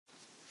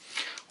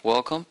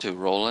Welcome to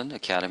Roland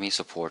Academy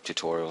Support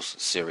Tutorials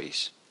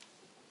series.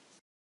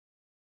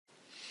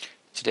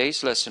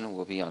 Today's lesson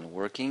will be on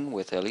working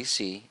with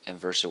LEC and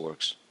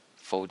VersaWorks,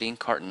 folding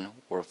carton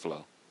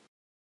workflow.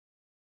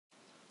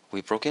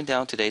 We've broken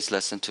down today's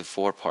lesson to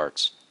 4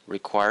 parts: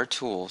 required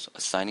tools,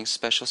 assigning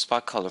special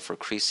spot color for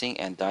creasing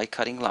and die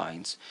cutting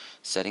lines,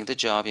 setting the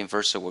job in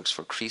VersaWorks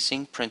for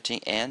creasing,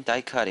 printing, and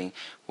die cutting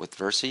with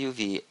Versa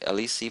UV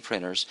LEC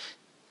printers,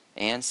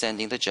 and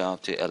sending the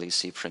job to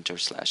LEC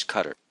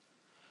printer/cutter.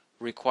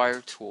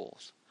 Required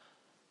tools.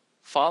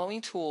 Following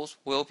tools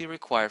will be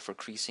required for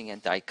creasing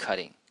and die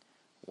cutting.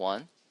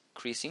 1.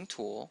 Creasing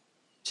tool.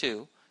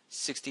 2.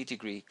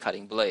 60-degree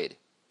cutting blade.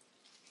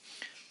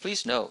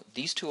 Please note,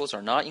 these tools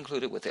are not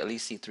included with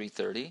LEC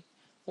 330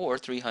 or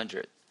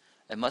 300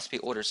 and must be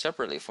ordered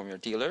separately from your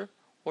dealer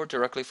or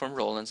directly from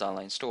Roland's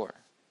online store,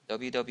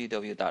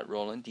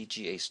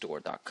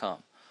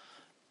 www.rolanddgastore.com.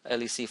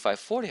 LEC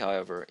 540,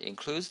 however,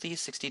 includes the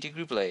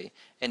 60-degree blade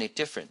and a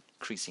different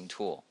creasing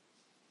tool.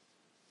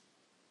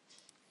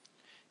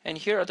 And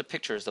here are the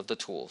pictures of the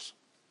tools.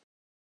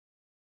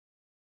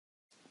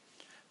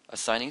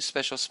 Assigning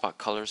special spot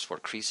colors for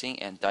creasing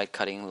and die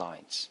cutting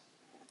lines.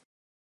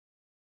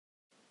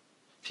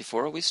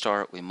 Before we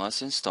start, we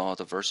must install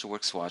the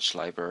VersaWorks swatch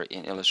library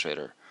in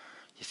Illustrator.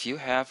 If you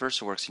have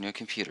VersaWorks in your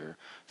computer,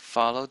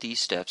 follow these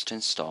steps to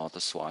install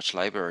the swatch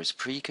libraries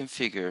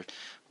pre-configured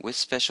with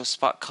special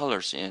spot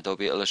colors in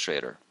Adobe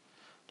Illustrator.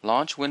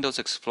 Launch Windows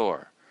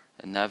Explorer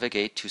and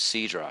navigate to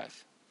C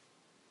drive.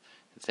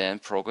 Then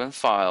Program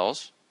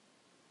Files,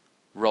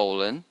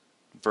 Roland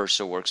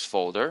VersaWorks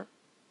folder,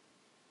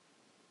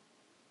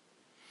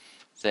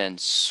 then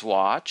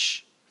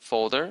Swatch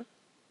folder,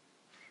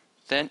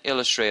 then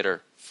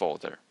Illustrator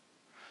folder.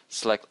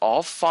 Select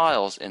all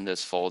files in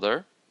this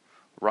folder,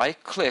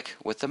 right-click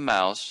with the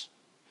mouse,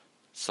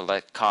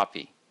 select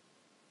Copy.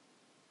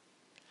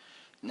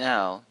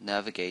 Now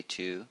navigate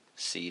to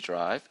C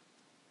drive,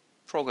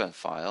 Program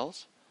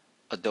Files,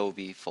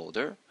 Adobe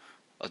folder,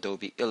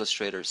 Adobe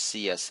Illustrator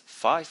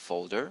CS5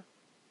 folder,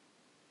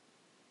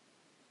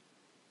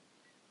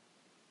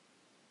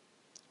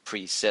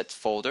 Preset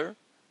folder,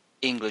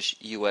 English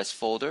US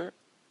folder,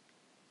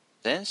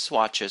 then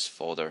Swatches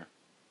folder.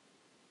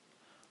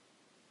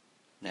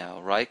 Now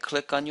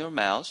right-click on your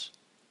mouse,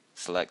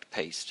 select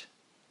Paste.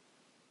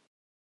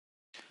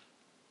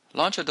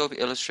 Launch Adobe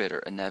Illustrator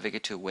and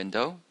navigate to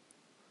Window,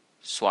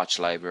 Swatch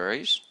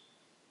Libraries,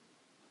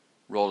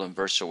 Roland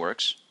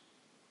VersaWorks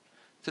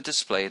to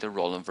display the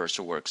Roland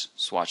VersaWorks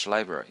swatch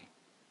library.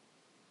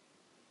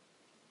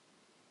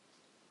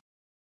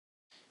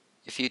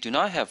 If you do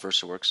not have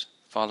VersaWorks,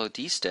 follow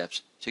these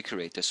steps to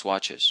create the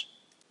swatches.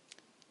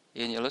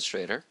 In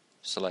Illustrator,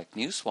 select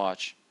New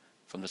Swatch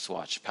from the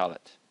Swatch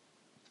palette.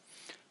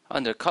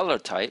 Under Color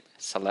Type,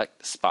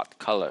 select Spot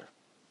Color.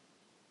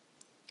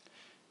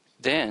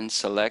 Then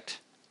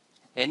select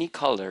any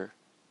color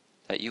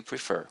that you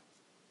prefer.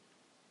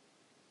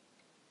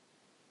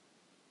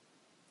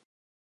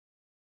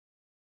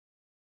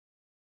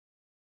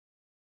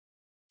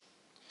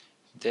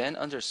 Then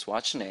under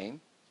Swatch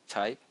Name,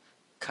 type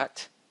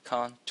Cut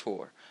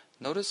Contour.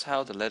 Notice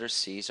how the letter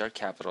C's are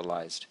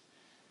capitalized.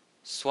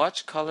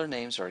 Swatch color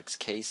names are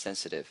case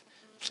sensitive.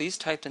 Please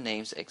type the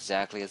names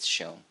exactly as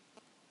shown.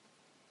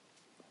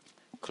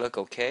 Click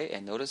OK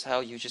and notice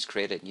how you just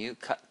created a new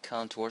Cut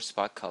Contour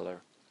spot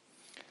color.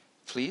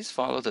 Please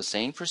follow the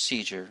same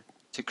procedure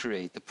to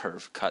create the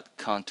Perf Cut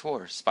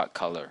Contour spot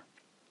color.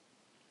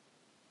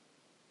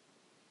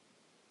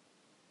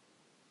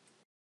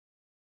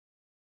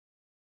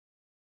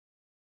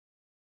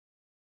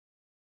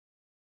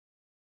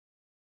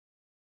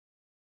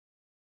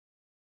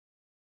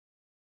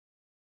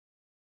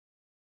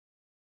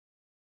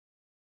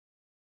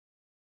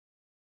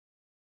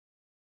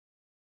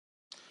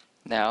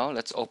 Now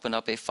let's open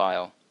up a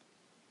file.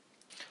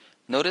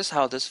 Notice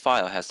how this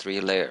file has 3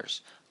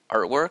 layers: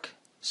 Artwork,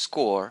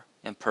 Score,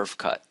 and Perf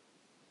Cut.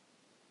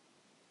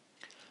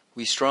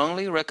 We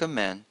strongly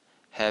recommend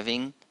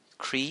having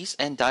crease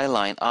and die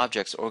line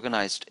objects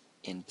organized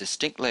in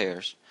distinct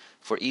layers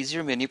for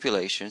easier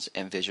manipulations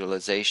and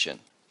visualization.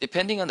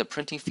 Depending on the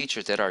printing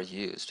features that are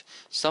used,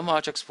 some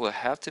objects will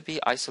have to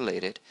be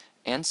isolated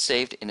and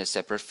saved in a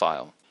separate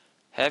file.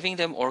 Having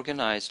them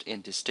organized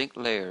in distinct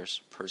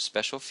layers per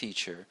special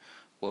feature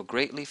will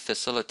greatly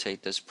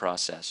facilitate this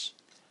process.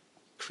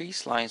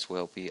 Crease lines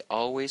will be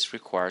always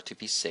required to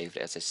be saved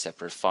as a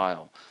separate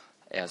file,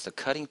 as the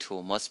cutting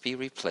tool must be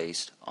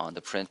replaced on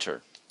the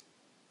printer.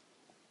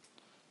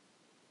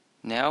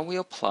 Now we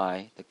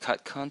apply the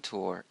Cut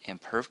Contour and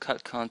Perf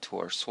Cut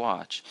Contour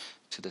swatch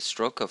to the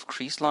stroke of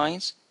crease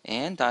lines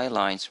and die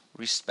lines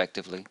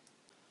respectively.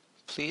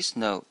 Please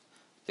note,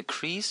 the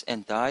crease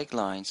and die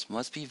lines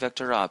must be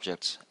vector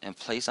objects and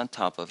placed on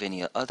top of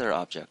any other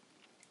object.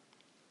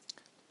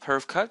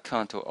 Perf Cut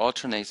Contour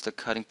alternates the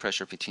cutting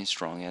pressure between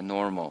strong and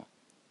normal.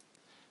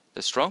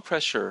 The strong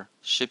pressure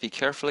should be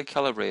carefully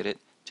calibrated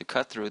to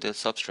cut through the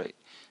substrate,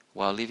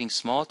 while leaving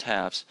small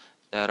tabs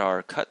that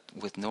are cut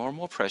with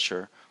normal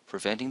pressure,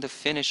 preventing the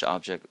finished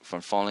object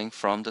from falling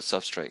from the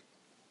substrate.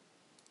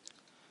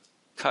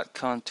 Cut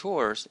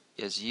contours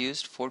is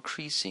used for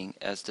creasing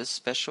as this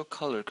special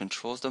color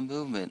controls the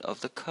movement of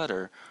the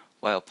cutter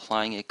while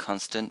applying a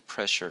constant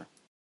pressure.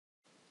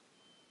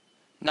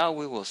 Now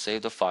we will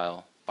save the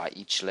file by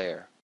each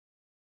layer.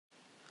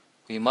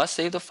 We must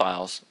save the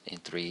files in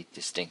 3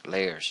 distinct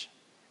layers,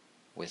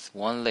 with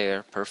 1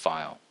 layer per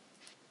file.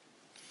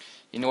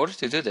 In order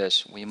to do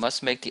this, we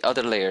must make the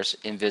other layers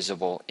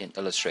invisible in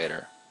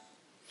Illustrator.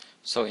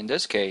 So in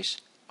this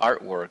case,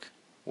 artwork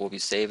will be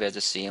saved as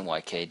a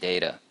CMYK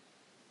data.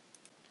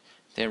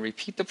 Then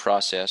repeat the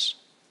process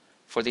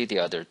for the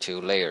other 2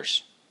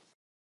 layers.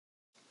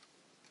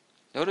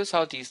 Notice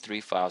how these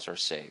 3 files are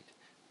saved: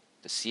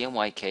 the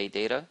CMYK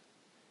data,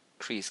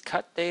 crease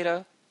cut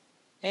data,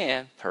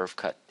 and perf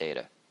cut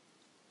data.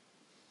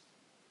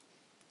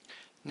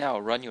 Now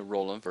run your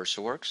Roland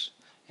VersaWorks,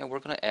 and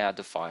we're going to add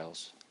the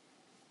files.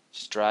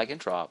 Just drag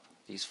and drop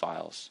these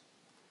files.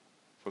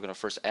 We're going to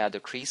first add the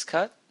crease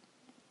cut,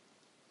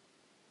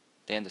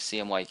 then the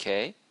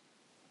CMYK,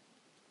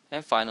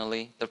 and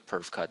finally the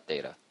perf cut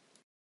data.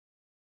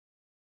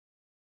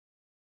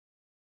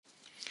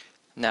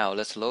 Now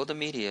let's load the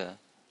media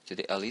to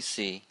the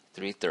LEC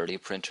 330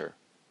 printer.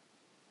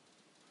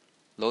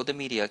 Load the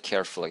media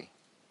carefully.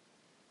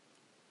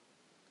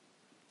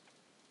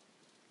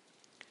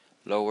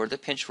 Lower the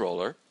pinch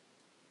roller.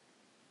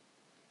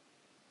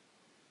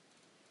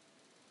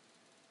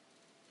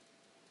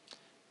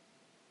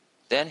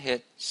 Then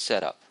hit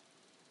Setup.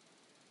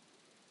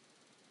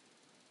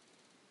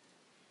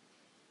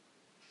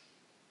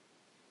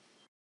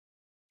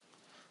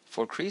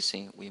 For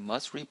creasing, we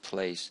must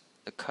replace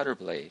the cutter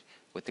blade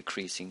with the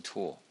creasing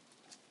tool.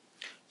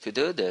 To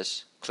do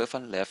this, click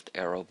on left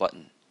arrow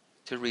button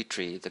to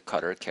retrieve the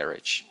cutter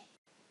carriage.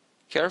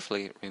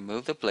 Carefully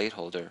remove the blade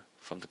holder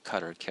from the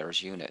cutter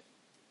carriage unit.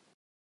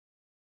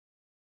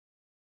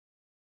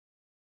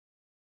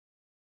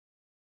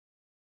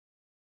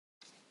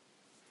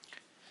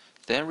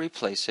 Then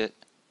replace it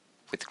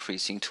with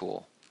creasing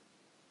tool.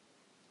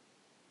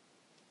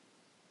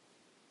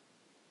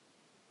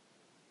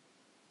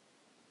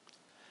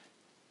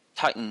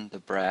 Tighten the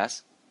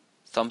brass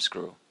thumb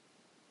screw.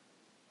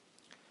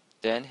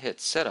 Then hit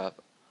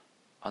Setup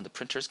on the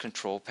printer's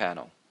control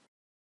panel.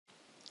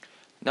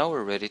 Now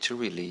we're ready to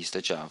release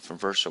the job from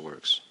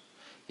VersaWorks.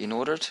 In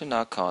order to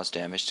not cause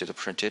damage to the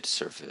printed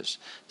surface,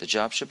 the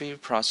job should be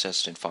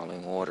processed in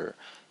following order: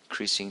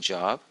 creasing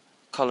job,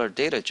 color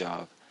data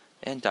job,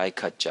 and die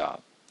cut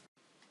job.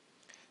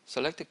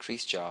 Select the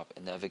crease job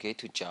and navigate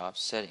to Job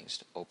Settings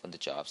to open the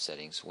Job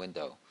Settings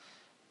window.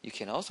 You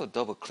can also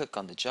double-click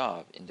on the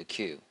job in the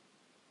queue.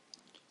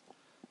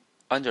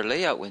 Under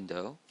Layout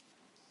window,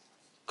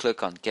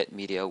 click on Get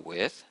Media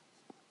Width,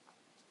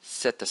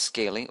 set the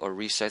scaling or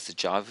resize the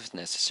job if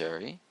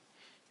necessary,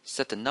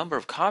 set the number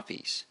of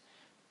copies,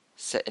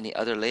 set any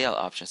other layout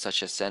options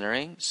such as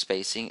centering,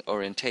 spacing,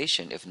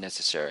 orientation if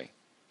necessary.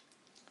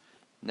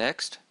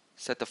 Next,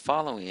 set the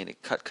following in a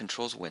Cut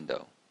Controls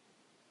window.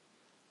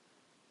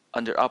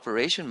 Under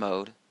Operation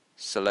Mode,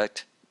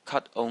 select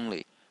Cut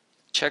Only.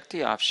 Check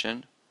the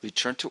option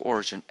Return to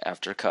Origin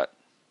after cut.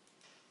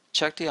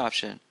 Check the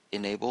option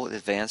Enable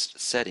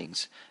Advanced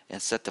Settings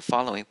and set the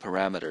following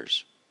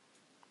parameters.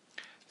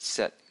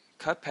 Set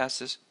cut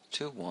passes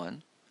to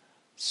 1,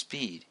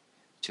 speed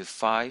to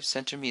 5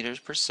 centimeters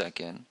per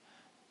second,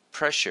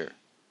 pressure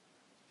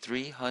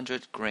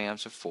 300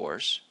 grams of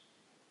force,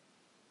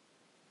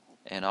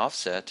 and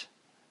offset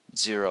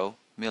 0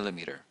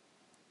 millimeter.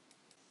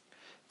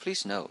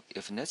 Please note,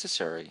 if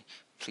necessary,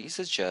 please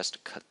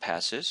adjust cut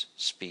passes,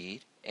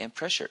 speed, and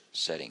pressure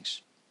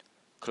settings.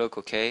 Click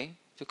OK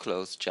to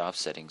close Job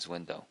Settings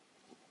window.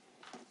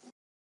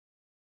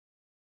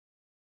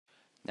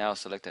 Now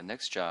select the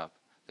next job,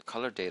 the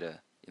color data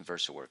in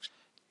VersaWorks.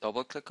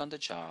 Double-click on the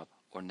job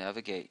or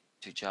navigate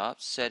to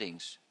Job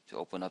Settings to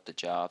open up the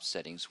Job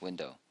Settings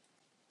window.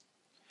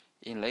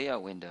 In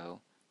Layout window,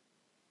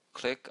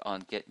 click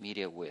on Get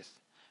Media Width.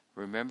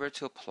 Remember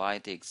to apply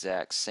the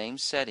exact same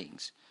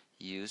settings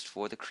used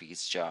for the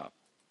crease job.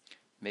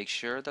 Make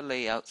sure the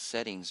layout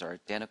settings are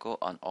identical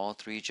on all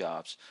 3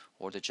 jobs,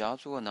 or the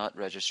jobs will not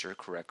register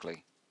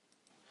correctly.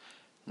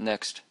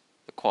 Next,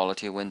 the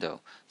Quality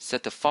window.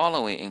 Set the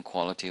following in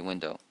Quality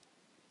window.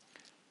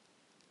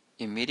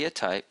 In Media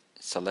Type,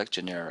 select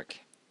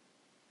Generic.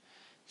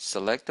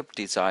 Select the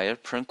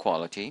desired print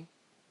quality.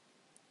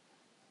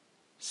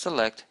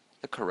 Select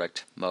the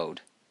correct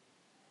mode.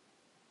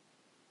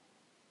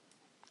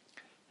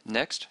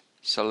 Next,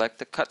 select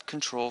the Cut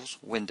Controls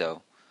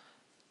window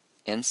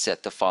and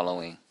set the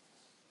following.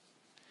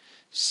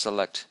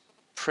 Select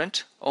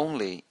Print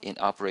Only in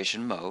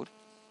Operation Mode.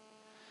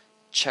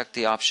 Check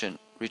the option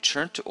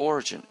Return to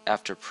Origin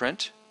after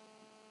print.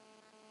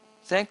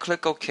 Then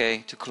click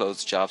OK to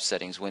close Job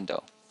Settings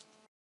window.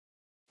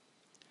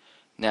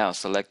 Now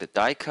select the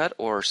Die Cut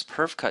or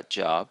Perf Cut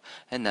job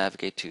and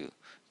navigate to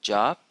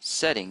Job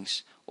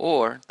Settings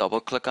or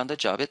double-click on the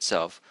job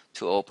itself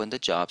to open the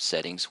Job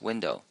Settings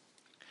window.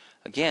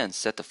 Again,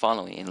 set the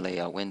following in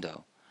Layout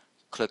window.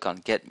 Click on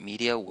Get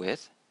Media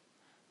Width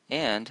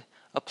and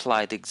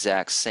apply the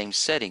exact same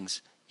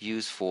settings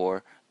used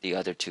for the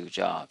other two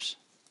jobs.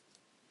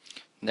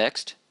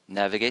 Next,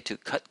 navigate to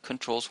Cut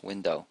Controls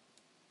window.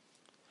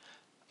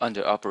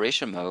 Under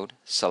Operation Mode,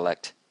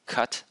 select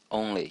Cut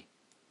Only.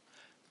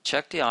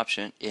 Check the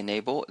option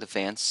Enable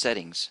Advanced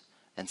Settings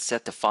and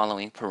set the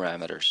following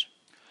parameters.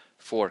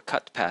 For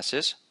cut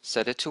passes,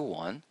 set it to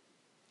 1,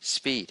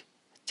 speed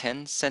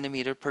 10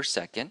 cm per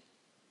second,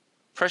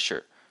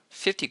 pressure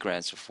 50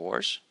 grams of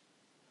force,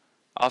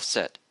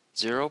 offset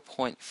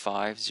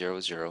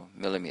 0.500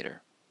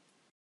 millimeter.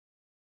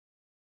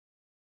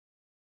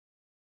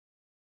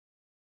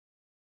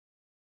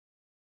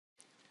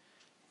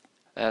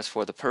 As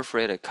for the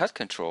perforated cut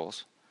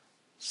controls,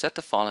 set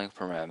the following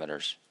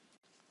parameters.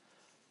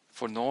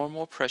 For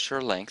normal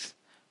pressure length,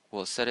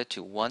 we'll set it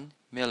to 1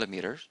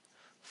 millimeter.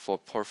 For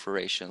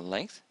perforation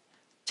length,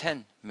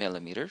 10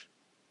 millimeters.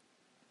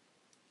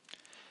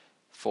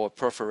 For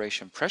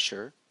perforation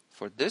pressure,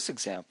 for this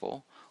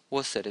example,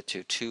 we'll set it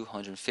to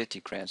 250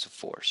 grams of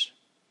force.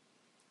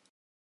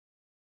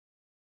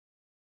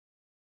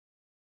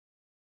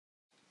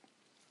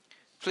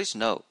 Please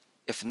note,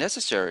 if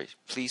necessary,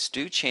 please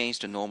do change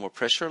the normal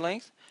pressure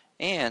length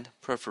and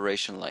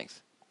perforation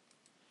length.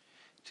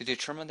 To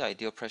determine the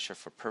ideal pressure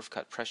for perf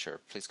cut pressure,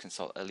 please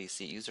consult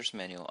LEC User's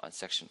Manual on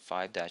section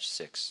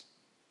 5-6.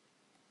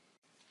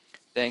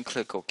 Then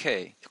click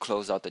OK to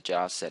close out the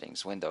job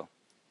settings window.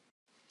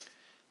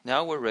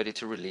 Now we're ready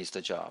to release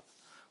the job.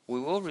 We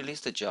will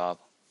release the job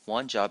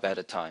one job at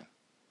a time.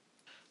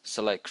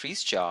 Select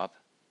Crease Job,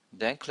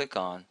 then click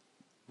on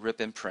Rip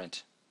and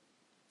Print.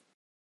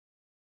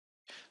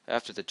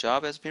 After the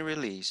job has been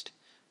released,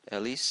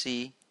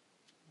 LEC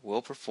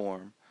will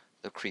perform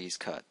the crease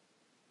cut.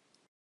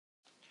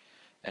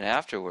 And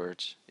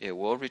afterwards, it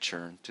will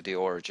return to the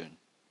origin.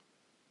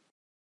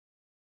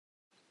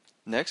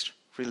 Next,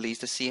 release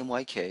the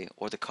CMYK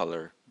or the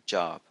color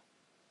job.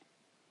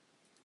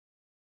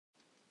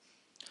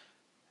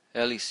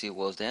 LEC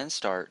will then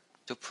start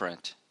to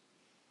print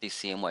the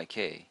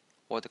CMYK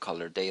or the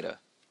color data.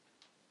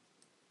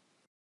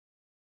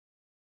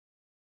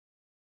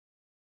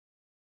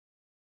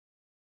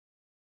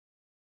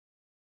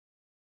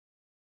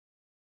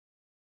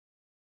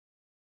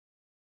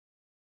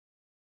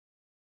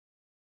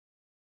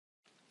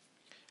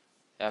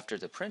 After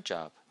the print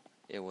job,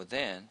 it will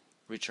then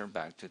return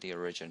back to the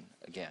origin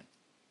again.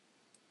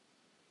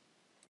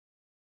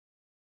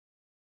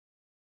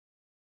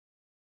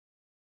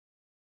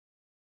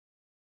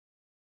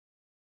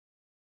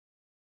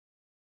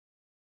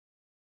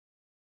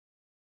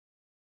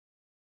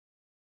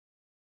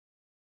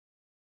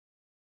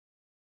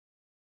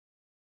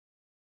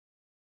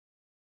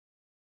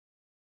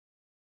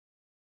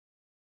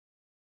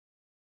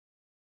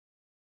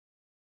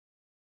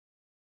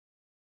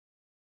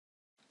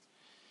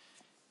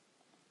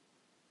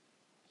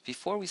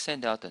 Before we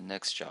send out the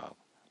next job,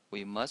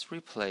 we must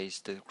replace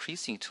the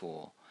creasing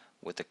tool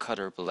with the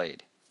cutter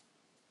blade.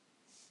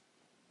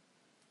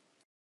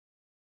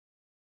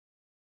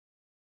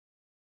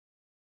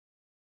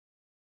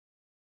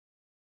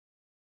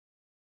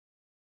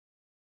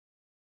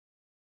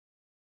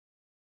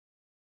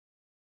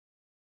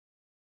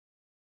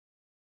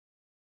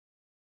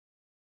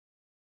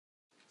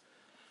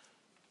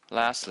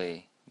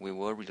 Lastly, we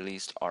will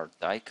release our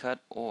die cut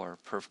or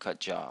perf cut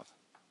job.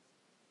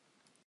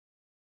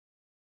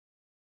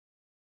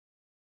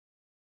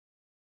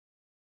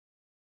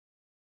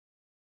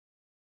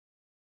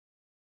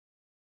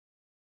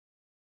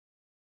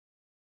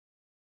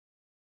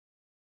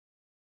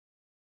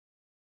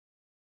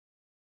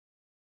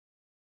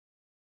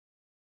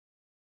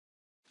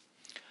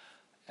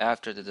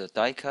 After the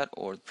die cut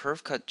or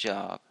perf cut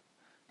job,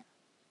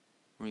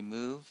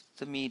 remove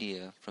the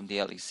media from the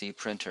LEC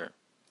printer.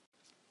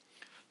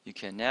 You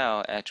can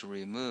now actually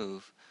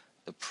remove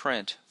the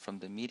print from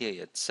the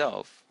media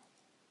itself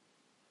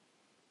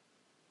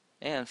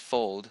and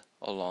fold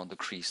along the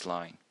crease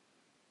line.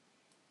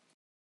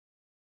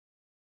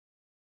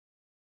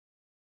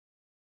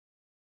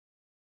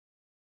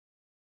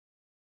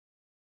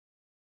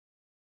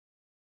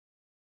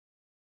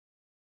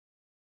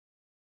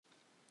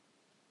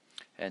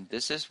 And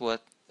this is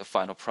what the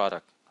final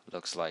product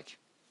looks like.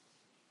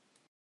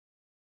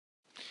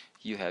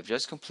 You have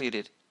just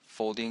completed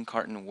folding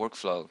carton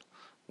workflow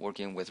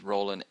working with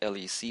Roland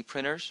LEC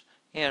printers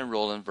and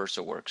Roland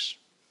VersaWorks.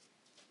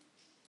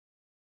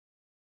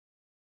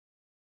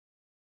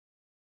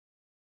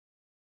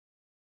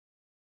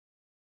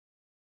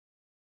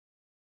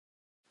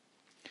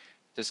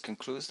 This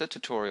concludes the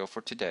tutorial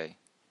for today.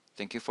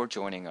 Thank you for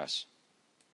joining us.